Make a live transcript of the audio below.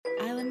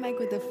mic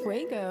with the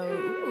fuego.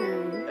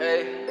 Ooh.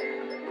 Hey, hey,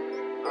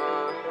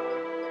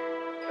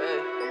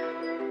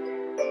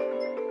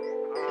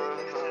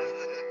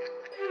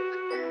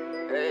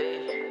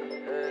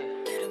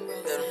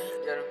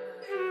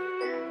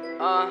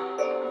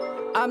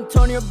 I'm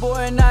Tony, your boy,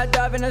 and I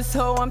dive in this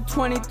hoe. I'm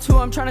 22,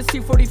 I'm tryna see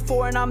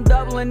 44, and I'm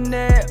doubling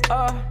it.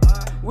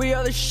 We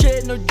are the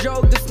shit, no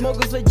joke. The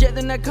smoke is legit,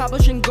 then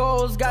accomplishing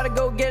goals. Gotta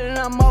go get it,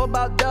 I'm all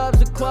about dubs.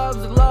 The clubs,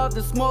 the love,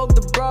 the smoke,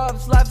 the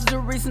brubs. Life is the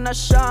reason I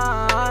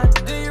shine.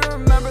 Do you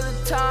remember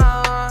the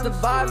times? The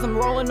vibes, I'm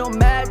rolling no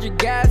magic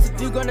gas. If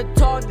you gonna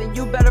talk, then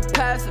you better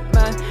pass it,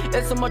 man.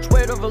 It's so much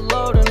weight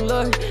overloading.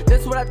 Look,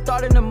 this what I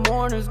thought in the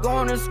mornings.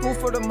 Going to school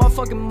for the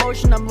motherfucking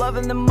motion. I'm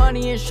loving the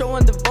money and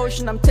showing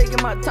devotion. I'm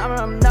taking my time and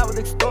I'm not with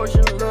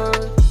extortion.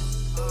 Look,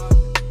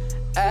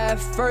 at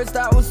first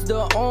I was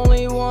the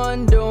only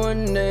one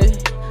doing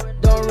it.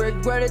 Don't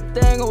regret a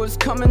thing, it was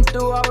coming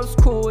through, I was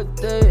cool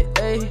with it,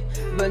 ayy.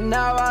 But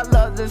now I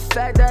love the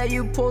fact that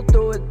you pulled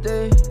through with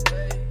it.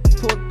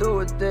 Pulled through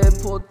with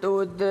it, pulled through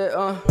with it,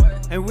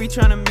 And we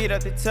tryna meet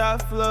at the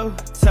top flow,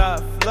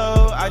 top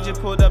flow. I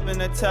just pulled up in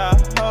the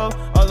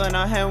TAHOE, all in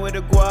our hand with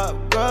a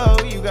guap go.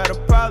 You got a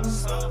problem?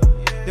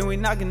 Then we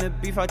knocking the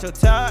beef out your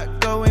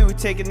taco. And we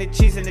taking the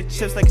cheese and the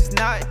chips like it's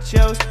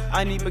nachos.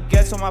 I need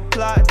baguettes on my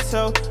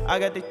plateau. I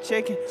got the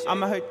chicken,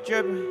 I'm out here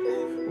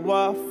dripping.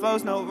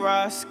 Waffles, no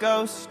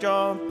Roscoe.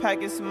 Strong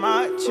packets,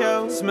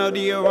 macho. Smell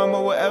the aroma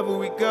wherever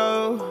we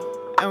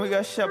go. And we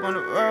got shop on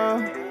the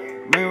road.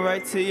 Bring it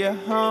right to your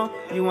home.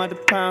 You want the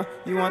pound,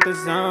 you want the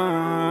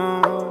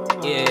zone.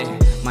 Yeah,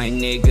 my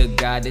nigga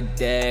got a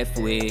death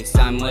wish,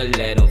 I'ma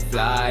let him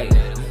fly.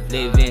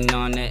 Living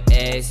on the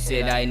edge,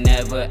 shit, I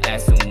never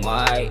asked him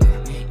why.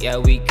 Yeah,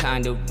 we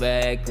kinda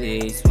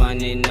reckless,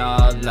 running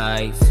all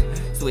lights.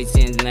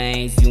 Switching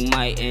lanes, you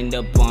might end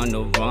up on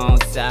the wrong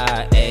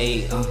side.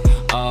 Ayy,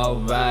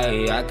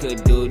 alright, I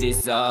could do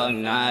this all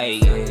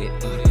night.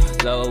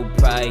 Low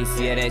price,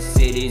 yeah, that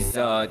shit is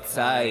all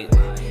tight.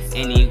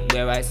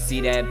 Anywhere I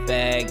see that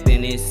bag,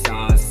 then it's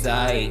on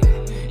sight.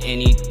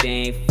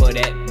 Anything for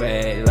that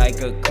bread,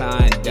 like a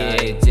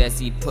Klondike. Yeah,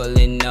 Jesse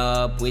pulling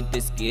up with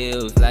the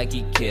skills, like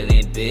he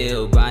killing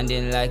Bill.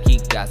 Grinding like he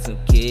got some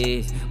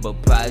kids,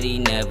 but probably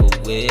never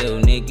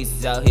will.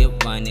 Niggas out here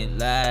running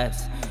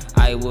laps,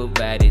 I would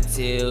rather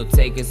chill.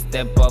 Take a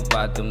step up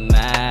out the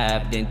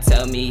map, then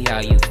tell me how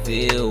you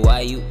feel.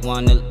 Why you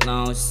want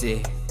alone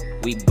shit?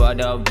 We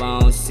brought our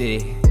own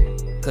shit.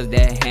 Cause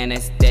that hand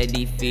that's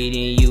steady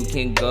feeding you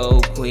can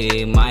go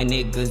quick. My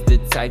niggas the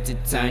type to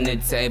turn the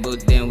table,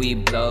 then we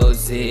blow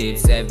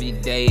zips. Every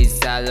day is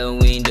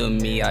Halloween to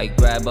me, I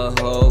grab a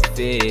whole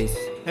fist.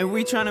 And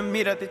we tryna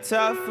meet at the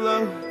top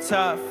flow,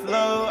 top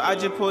flow. I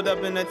just pulled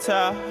up in the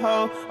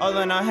TAHOE, all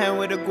in our hand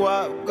with a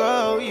guap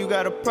go. You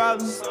got a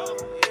problem?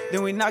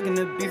 Then we knocking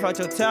the beef out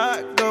your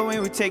taco.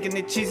 And we taking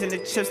the cheese and the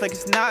chips like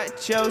it's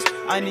nachos.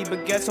 I need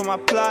baguettes on my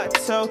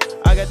plateau.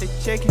 I got the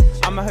chicken,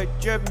 I'm out here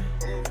dripping.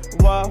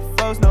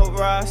 Waffles, no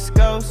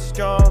Roscoe.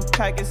 Strong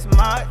packets,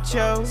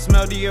 macho.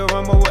 Smell the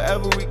aroma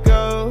wherever we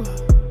go.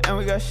 And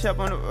we got shop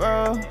on the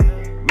road.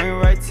 Bring it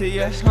right to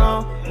your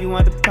home. You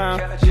want the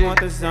pound, you want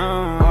the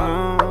zone.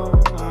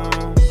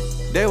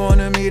 They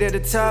wanna meet at the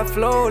top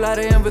floor, lot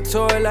of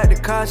inventory like the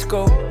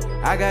Costco.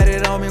 I got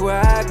it on me where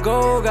I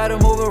go, gotta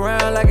move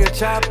around like a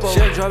chopper.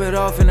 She'll drop it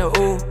off in the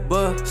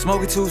Uber,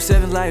 smoking 2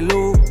 7s like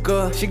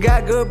Luca. She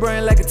got good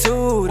brain like a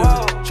tutor,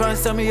 tryna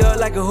sell me up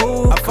like a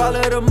hoop. I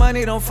follow the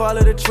money, don't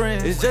follow the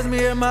trend. It's just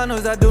me and my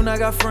nose, I do not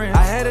got friends.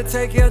 I had to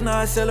take years, now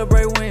I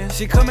celebrate wins.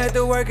 She come at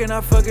the work and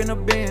I fucking the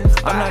bins.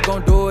 I'm not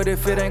gon' do it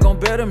if it ain't gon'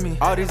 better me.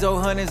 All these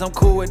old honeys, I'm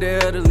cool with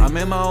the elderly. I'm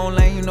in my own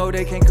lane, you know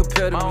they can't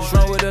compare to me.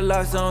 Strong with the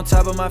lobster on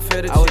top of my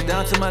feta cheese. I was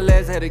down to my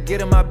legs, had to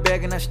get in my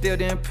bag and I still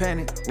didn't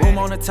panic. Room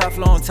on the top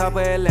floor on top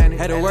of Atlantic.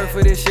 Had to work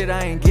for this shit,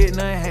 I ain't getting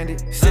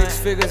unhanded. 6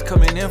 figures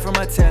coming in from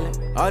my talent.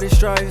 All these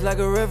strikes like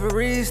a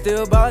referee,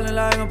 still ballin'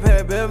 like I'm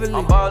Pat Beverly.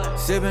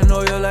 Sippin'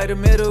 oil like the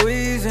Middle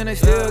East and they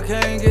still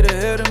can't get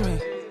ahead of me.